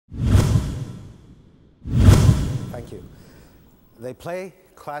Thank you. They play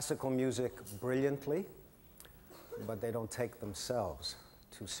classical music brilliantly, but they don't take themselves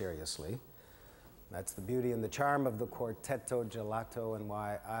too seriously. That's the beauty and the charm of the Quartetto Gelato, and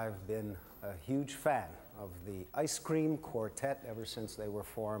why I've been a huge fan of the Ice Cream Quartet ever since they were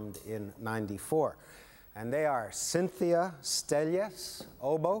formed in '94. And they are Cynthia Stelias,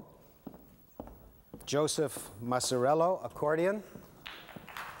 oboe, Joseph Massarello, accordion,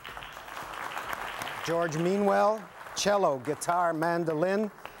 George Meanwell, cello, guitar, mandolin,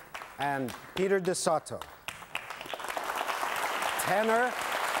 and Peter DeSoto, tenor,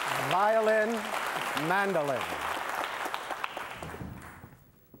 violin, mandolin.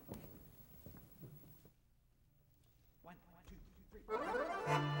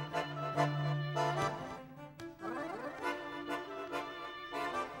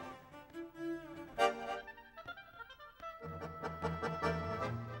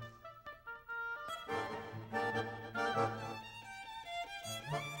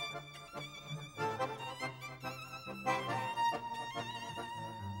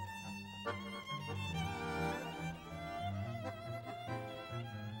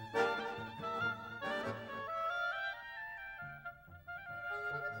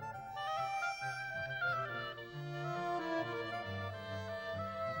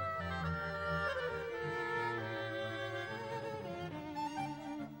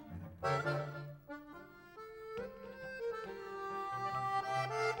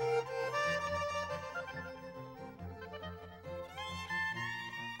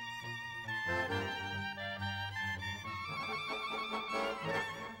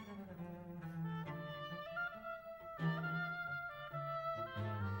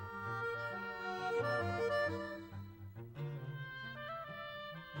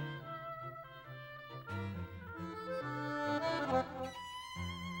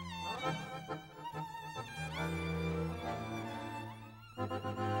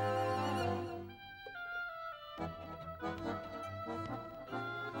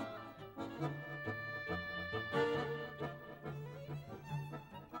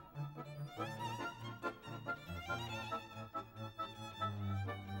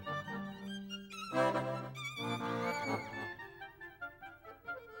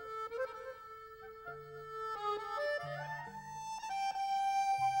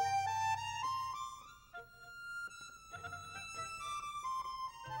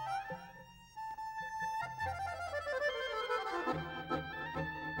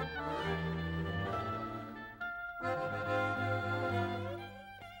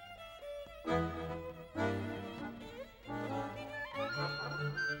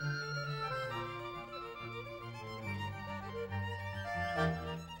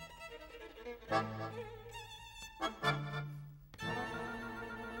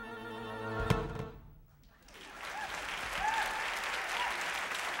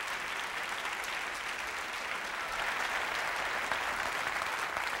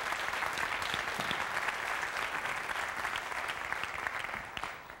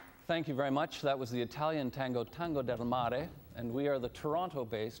 Thank you very much. That was the Italian tango, Tango del Mare, and we are the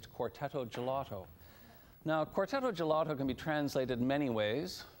Toronto-based Quartetto Gelato. Now, Quartetto Gelato can be translated many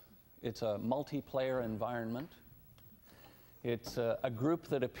ways. It's a multiplayer environment. It's a group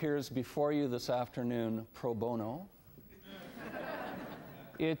that appears before you this afternoon pro bono.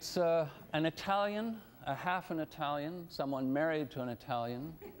 It's an Italian, a half an Italian, someone married to an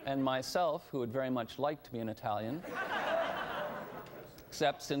Italian, and myself, who would very much like to be an Italian.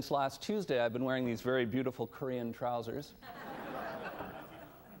 Except since last Tuesday, I've been wearing these very beautiful Korean trousers.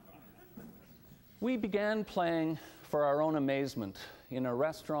 We began playing for our own amazement in a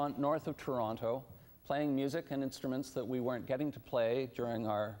restaurant north of Toronto, playing music and instruments that we weren't getting to play during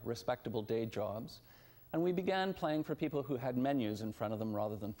our respectable day jobs. And we began playing for people who had menus in front of them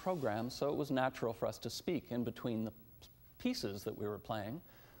rather than programs, so it was natural for us to speak in between the pieces that we were playing,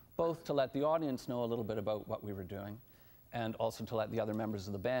 both to let the audience know a little bit about what we were doing, and also to let the other members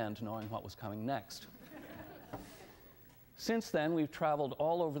of the band knowing what was coming next. Since then, we've traveled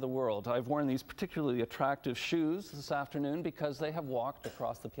all over the world. I've worn these particularly attractive shoes this afternoon because they have walked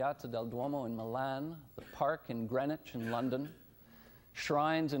across the Piazza del Duomo in Milan, the Park in Greenwich in London,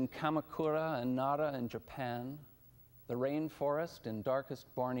 shrines in Kamakura and Nara in Japan, the rainforest in darkest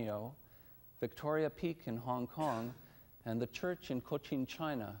Borneo, Victoria Peak in Hong Kong, and the church in Cochin,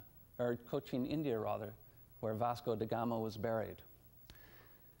 China, or Cochin, India rather, where Vasco da Gama was buried.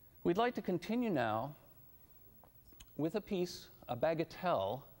 We'd like to continue now with a piece, a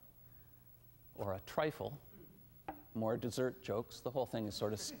bagatelle, or a trifle, more dessert jokes. The whole thing is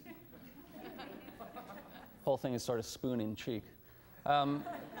sort of spoon in cheek.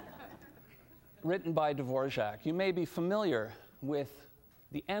 written by Dvorak. You may be familiar with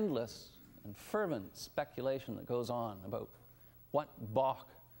the endless and fervent speculation that goes on about what Bach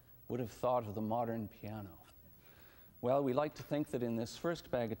would have thought of the modern piano. Well, we like to think that in this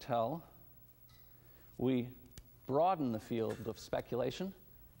first bagatelle, we broaden the field of speculation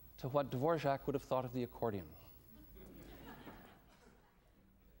to what Dvorak would have thought of the accordion.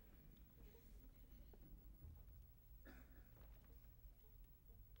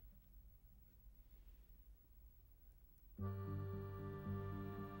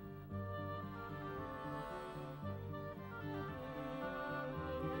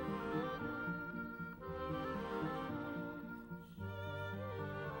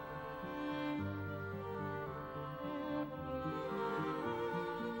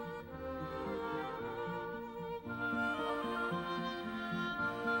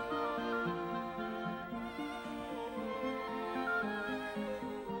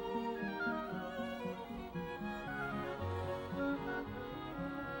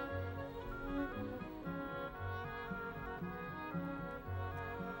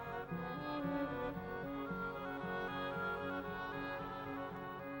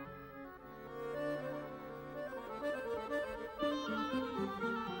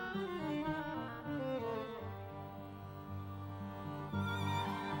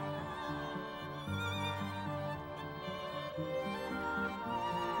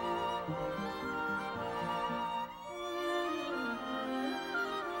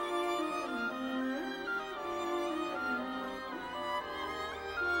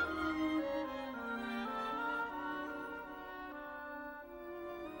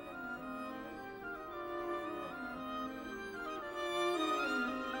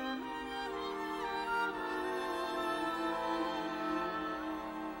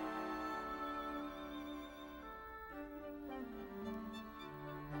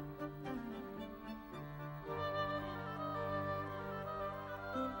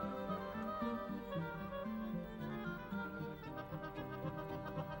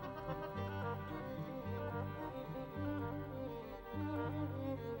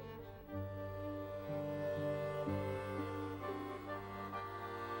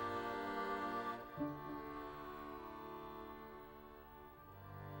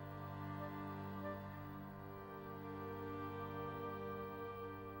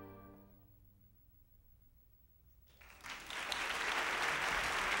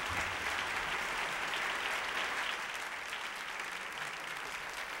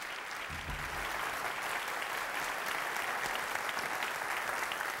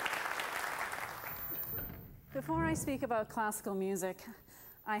 Before I speak about classical music,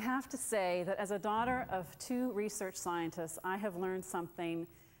 I have to say that as a daughter of two research scientists, I have learned something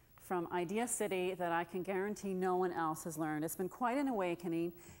from IdeaCity that I can guarantee no one else has learned. It's been quite an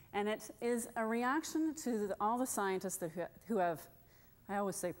awakening, and it is a reaction to all the scientists who have, I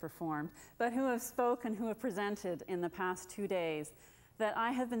always say performed, but who have spoken, who have presented in the past 2 days, that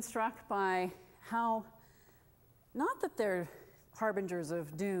I have been struck by how, not that they're harbingers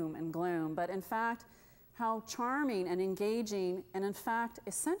of doom and gloom, but in fact, how charming and engaging, and in fact,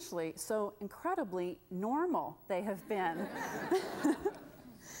 essentially, so incredibly normal they have been.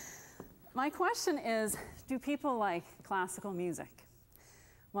 My question is, do people like classical music?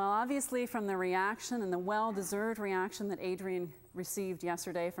 Well, obviously from the reaction and the well-deserved reaction that Adrian received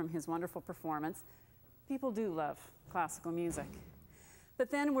yesterday from his wonderful performance, people do love classical music.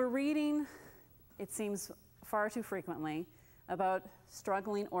 But then we're reading, it seems far too frequently, about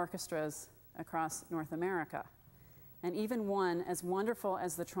struggling orchestras across North America, and even one as wonderful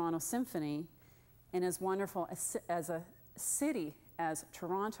as the Toronto Symphony and as wonderful as a city as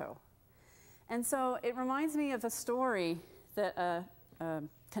Toronto. And so it reminds me of a story that a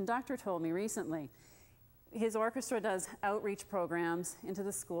conductor told me recently. His orchestra does outreach programs into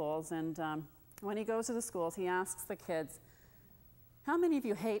the schools, and when he goes to the schools, he asks the kids, how many of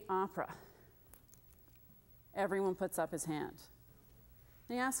you hate opera? Everyone puts up his hand.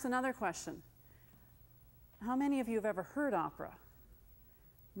 And he asks another question. How many of you have ever heard opera?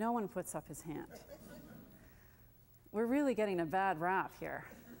 No one puts up his hand. We're really getting a bad rap here.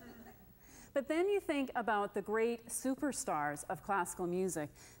 But then you think about the great superstars of classical music,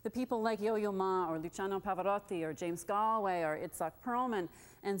 the people like Yo-Yo Ma or Luciano Pavarotti or James Galway or Itzhak Perlman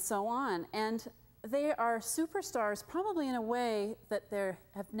and so on. And they are superstars probably in a way that there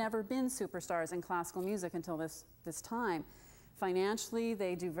have never been superstars in classical music until this time. Financially,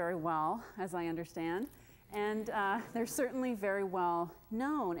 they do very well, as I understand, and they're certainly very well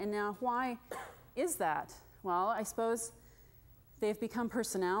known. And now, why is that? Well, I suppose they've become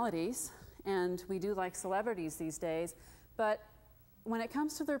personalities, and we do like celebrities these days, but when it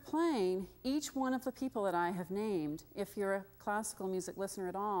comes to their playing, each one of the people that I have named, if you're a classical music listener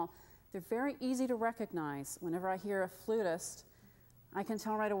at all, they're very easy to recognize. Whenever I hear a flutist, I can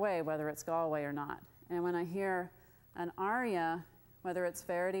tell right away whether it's Galway or not. And when I hear an aria, whether it's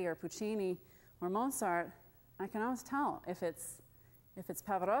Verdi or Puccini or Mozart, I can always tell if it's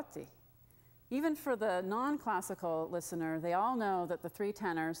Pavarotti. Even for the non-classical listener, they all know that the three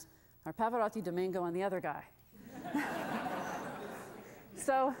tenors are Pavarotti, Domingo, and the other guy.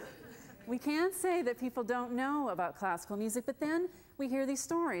 So we can't say that people don't know about classical music, but then we hear these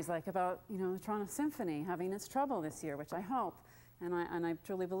stories like about, the Toronto Symphony having its trouble this year, which I hope, and I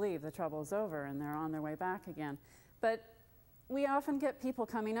truly believe the trouble is over and they're on their way back again. But we often get people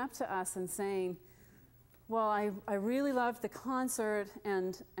coming up to us and saying, well, I really loved the concert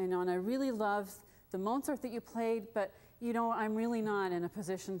and I really loved the Mozart that you played, but I'm really not in a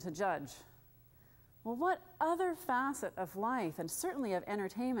position to judge. Well, what other facet of life, and certainly of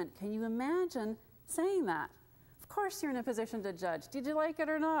entertainment, can you imagine saying that? Of course you're in a position to judge. Did you like it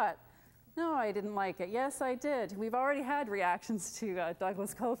or not? No, I didn't like it. Yes, I did. We've already had reactions to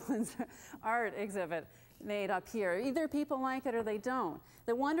Douglas Copeland's art exhibit made up here. Either people like it or they don't.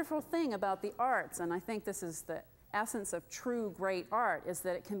 The wonderful thing about the arts, and I think this is the essence of true great art, is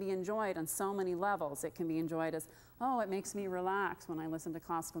that it can be enjoyed on so many levels. It can be enjoyed as, oh, it makes me relax when I listen to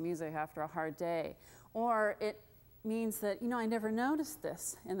classical music after a hard day. Or it means that, I never noticed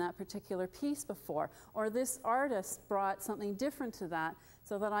this in that particular piece before. Or this artist brought something different to that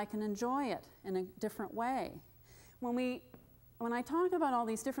so that I can enjoy it in a different way. When I talk about all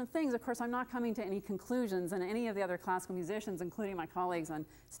these different things, of course, I'm not coming to any conclusions, and any of the other classical musicians, including my colleagues on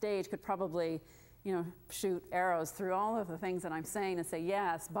stage, could probably shoot arrows through all of the things that I'm saying and say,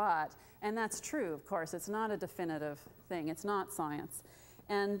 yes, but, and that's true, of course. It's not a definitive thing. It's not science.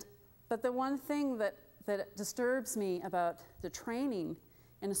 But the one thing that disturbs me about the training,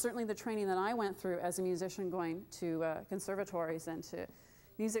 and certainly the training that I went through as a musician going to conservatories and to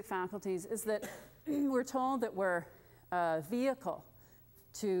music faculties, is that we're told that we're a vehicle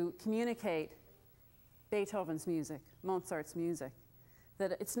to communicate Beethoven's music, Mozart's music.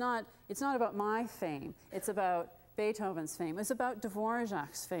 That it's not about my fame, it's about Beethoven's fame. It's about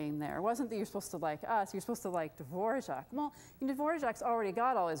Dvorak's fame there. It wasn't that you're supposed to like us, you're supposed to like Dvorak. Well, Dvorak's already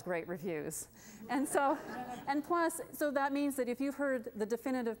got all his great reviews. And so, and plus, so that means that if you've heard the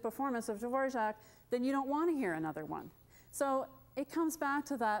definitive performance of Dvorak, then you don't want to hear another one. So it comes back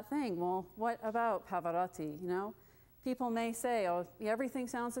to that thing, well, what about Pavarotti, People may say, oh, everything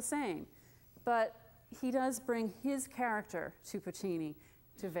sounds the same. But he does bring his character to Puccini,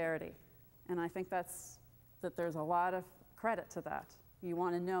 to Verdi. And I think that there's a lot of credit to that. You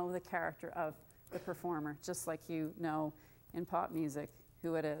want to know the character of the performer, just like you know in pop music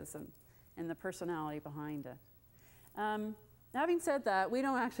who it is and the personality behind it. Having said that, we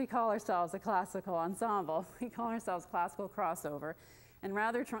don't actually call ourselves a classical ensemble. We call ourselves classical crossover. And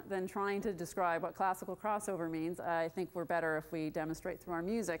rather than trying to describe what classical crossover means, I think we're better if we demonstrate through our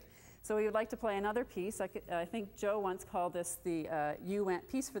music. So we would like to play another piece. I think Joe once called this the UN,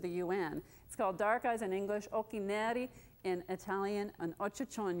 piece for the UN. It's called Dark Eyes in English, Occhi Neri in Italian, and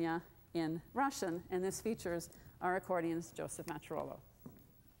Occicogna in Russian. And this features our accordionist, Joseph Matrolo.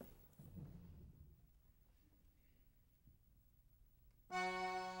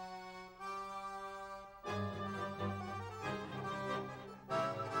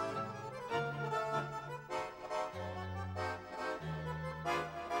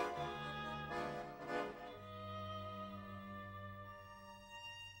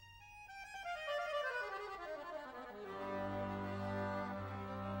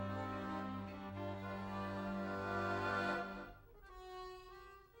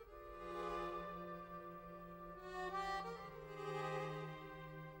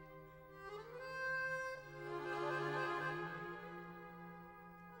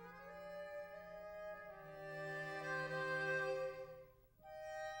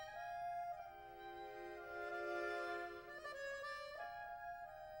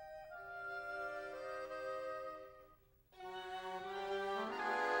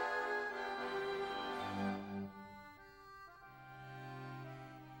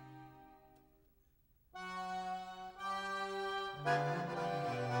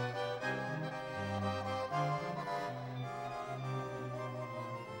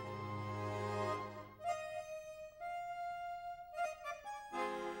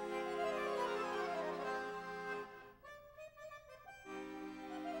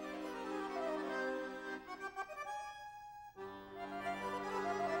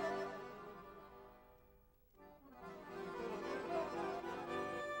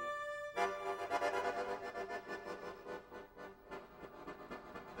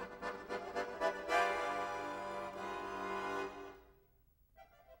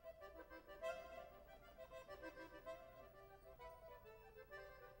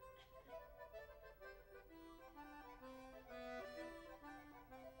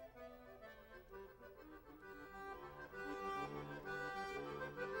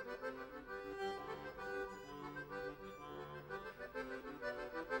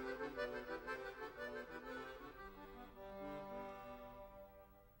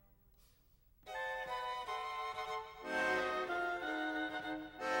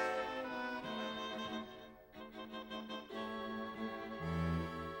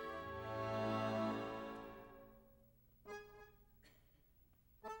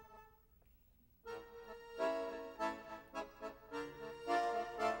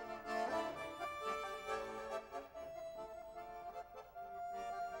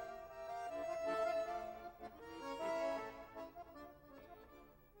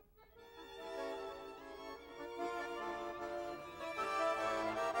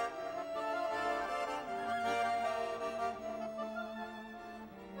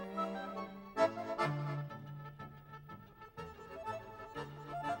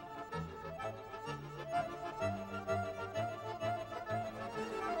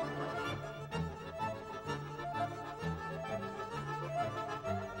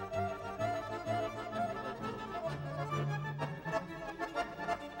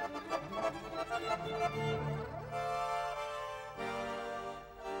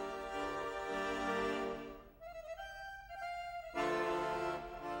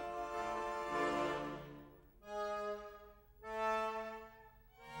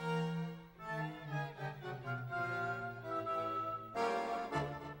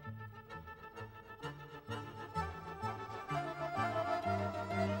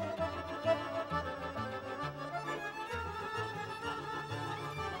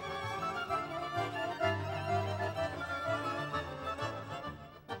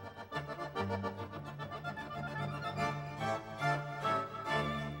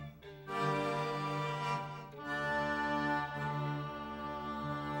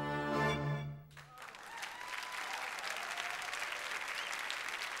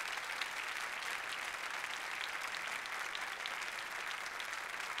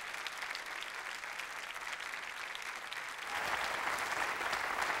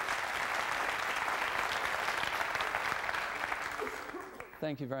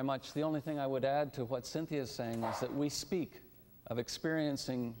 Thank you very much. The only thing I would add to what Cynthia is saying is that we speak of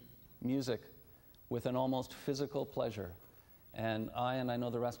experiencing music with an almost physical pleasure. And I know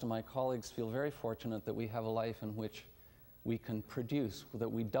the rest of my colleagues feel very fortunate that we have a life in which we can produce, that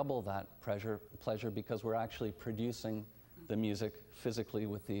we double that pleasure because we're actually producing the music physically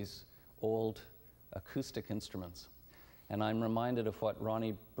with these old acoustic instruments. And I'm reminded of what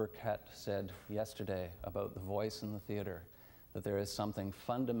Ronnie Burkett said yesterday about the voice in the theater, that there is something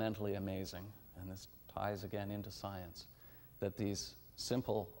fundamentally amazing, and this ties again into science, that these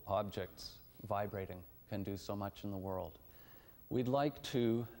simple objects vibrating can do so much in the world. We'd like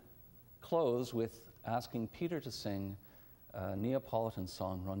to close with asking Peter to sing a Neapolitan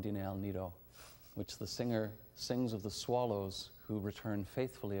song, Rondine al Nido, which the singer sings of the swallows who return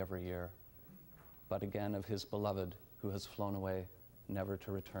faithfully every year, but again of his beloved who has flown away never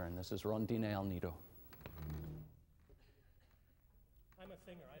to return. This is Rondine al Nido. I'm a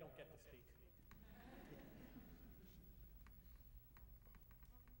singer, I don't get to speak.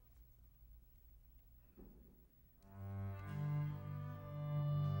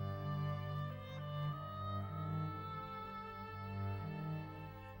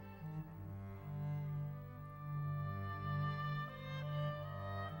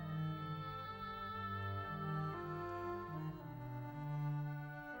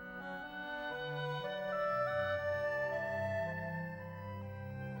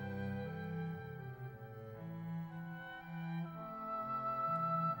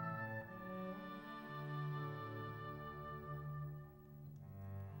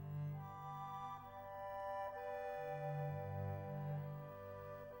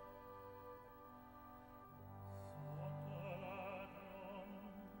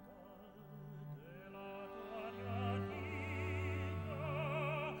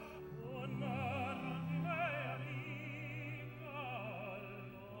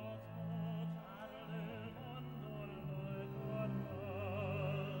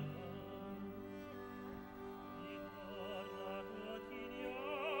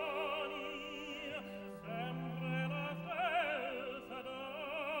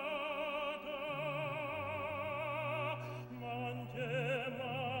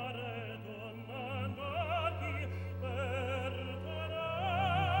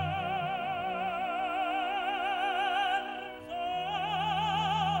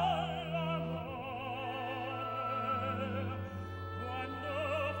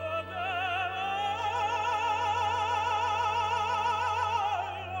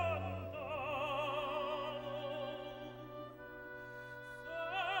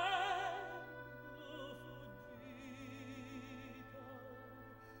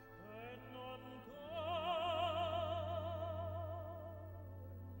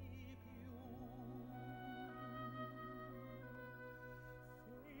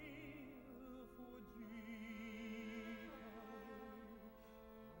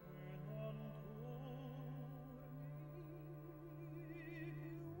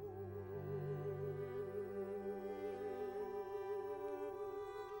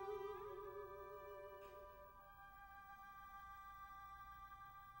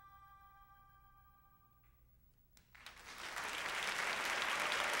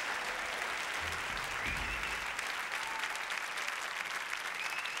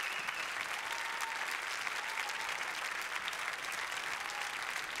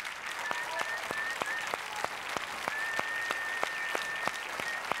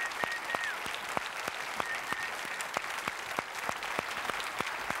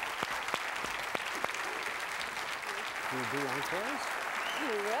 Do you do encores? We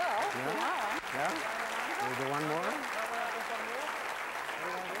will. Yeah? Yeah? We'll do one more?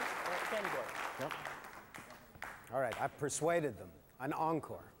 Yep. All right, I've persuaded them. An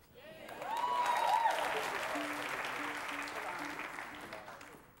encore.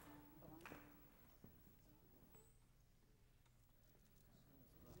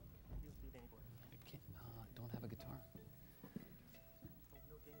 I don't have a guitar.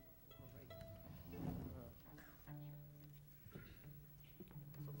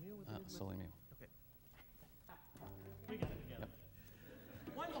 Solo mio.